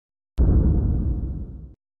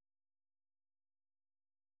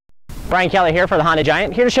Brian Kelly here for the Honda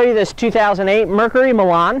Giant. Here to show you this 2008 Mercury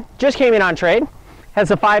Milan. Just came in on trade. Has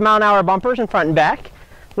the 5-mile-an-hour bumpers in front and back.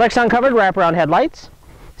 Lexan covered wraparound headlights.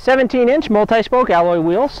 17-inch multi-spoke alloy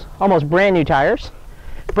wheels. Almost brand new tires.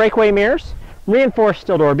 Breakaway mirrors. Reinforced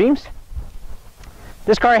steel door beams.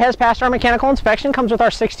 This car has passed our mechanical inspection. Comes with our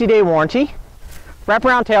 60-day warranty.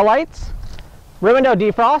 Wraparound taillights. Rear window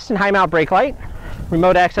defrost and high mount brake light.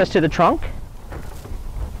 Remote access to the trunk.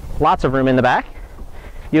 Lots of room in the back.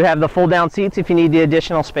 You have the fold down seats if you need the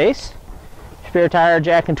additional space. Spare tire,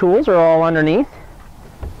 jack, and tools are all underneath.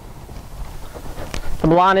 The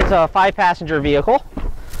Milan is a 5-passenger vehicle.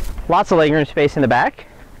 Lots of legroom space in the back.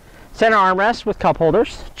 Center armrest with cup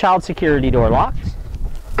holders. Child security door locks.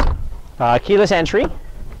 Keyless entry.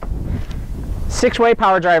 6-way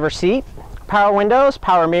power driver seat. Power windows,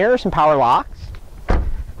 power mirrors, and power locks.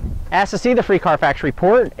 Ask to see the free Carfax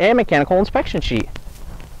report and mechanical inspection sheet.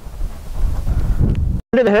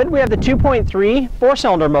 Under the hood, we have the 2.3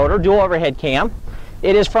 4-cylinder motor, dual overhead cam.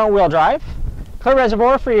 It is front-wheel drive. Clear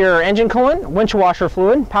reservoir for your engine coolant, windshield washer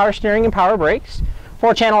fluid, power steering and power brakes,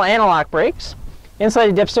 4-channel anti-lock brakes,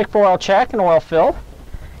 insulated dipstick for oil check and oil fill,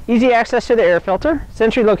 easy access to the air filter,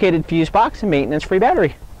 centrally located fuse box, and maintenance-free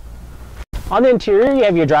battery. On the interior, you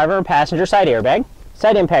have your driver and passenger side airbag,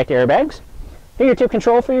 side impact airbags, fingertip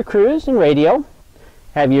control for your cruise and radio,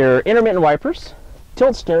 have your intermittent wipers,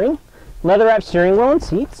 tilt steering, leather wrapped steering wheel and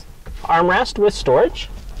seats, armrest with storage,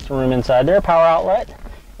 some room inside there, power outlet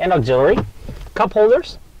and auxiliary, cup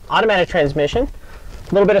holders, automatic transmission,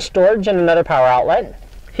 a little bit of storage and another power outlet,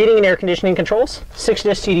 heating and air conditioning controls,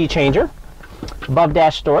 6-disc CD changer, above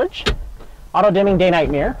dash storage, auto dimming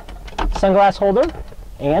day-night mirror, sunglass holder,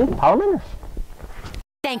 and power mirrors.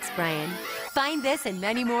 Thanks, Brian. Find this and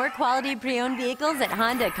many more quality pre-owned vehicles at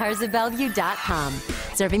HondaCarsOfBellevue.com.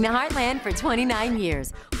 Serving the Heartland for 29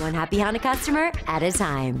 years, one happy Honda customer at a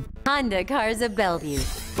time. Honda Cars of Bellevue.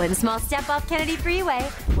 One small step off Kennedy Freeway,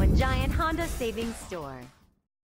 one giant Honda savings store.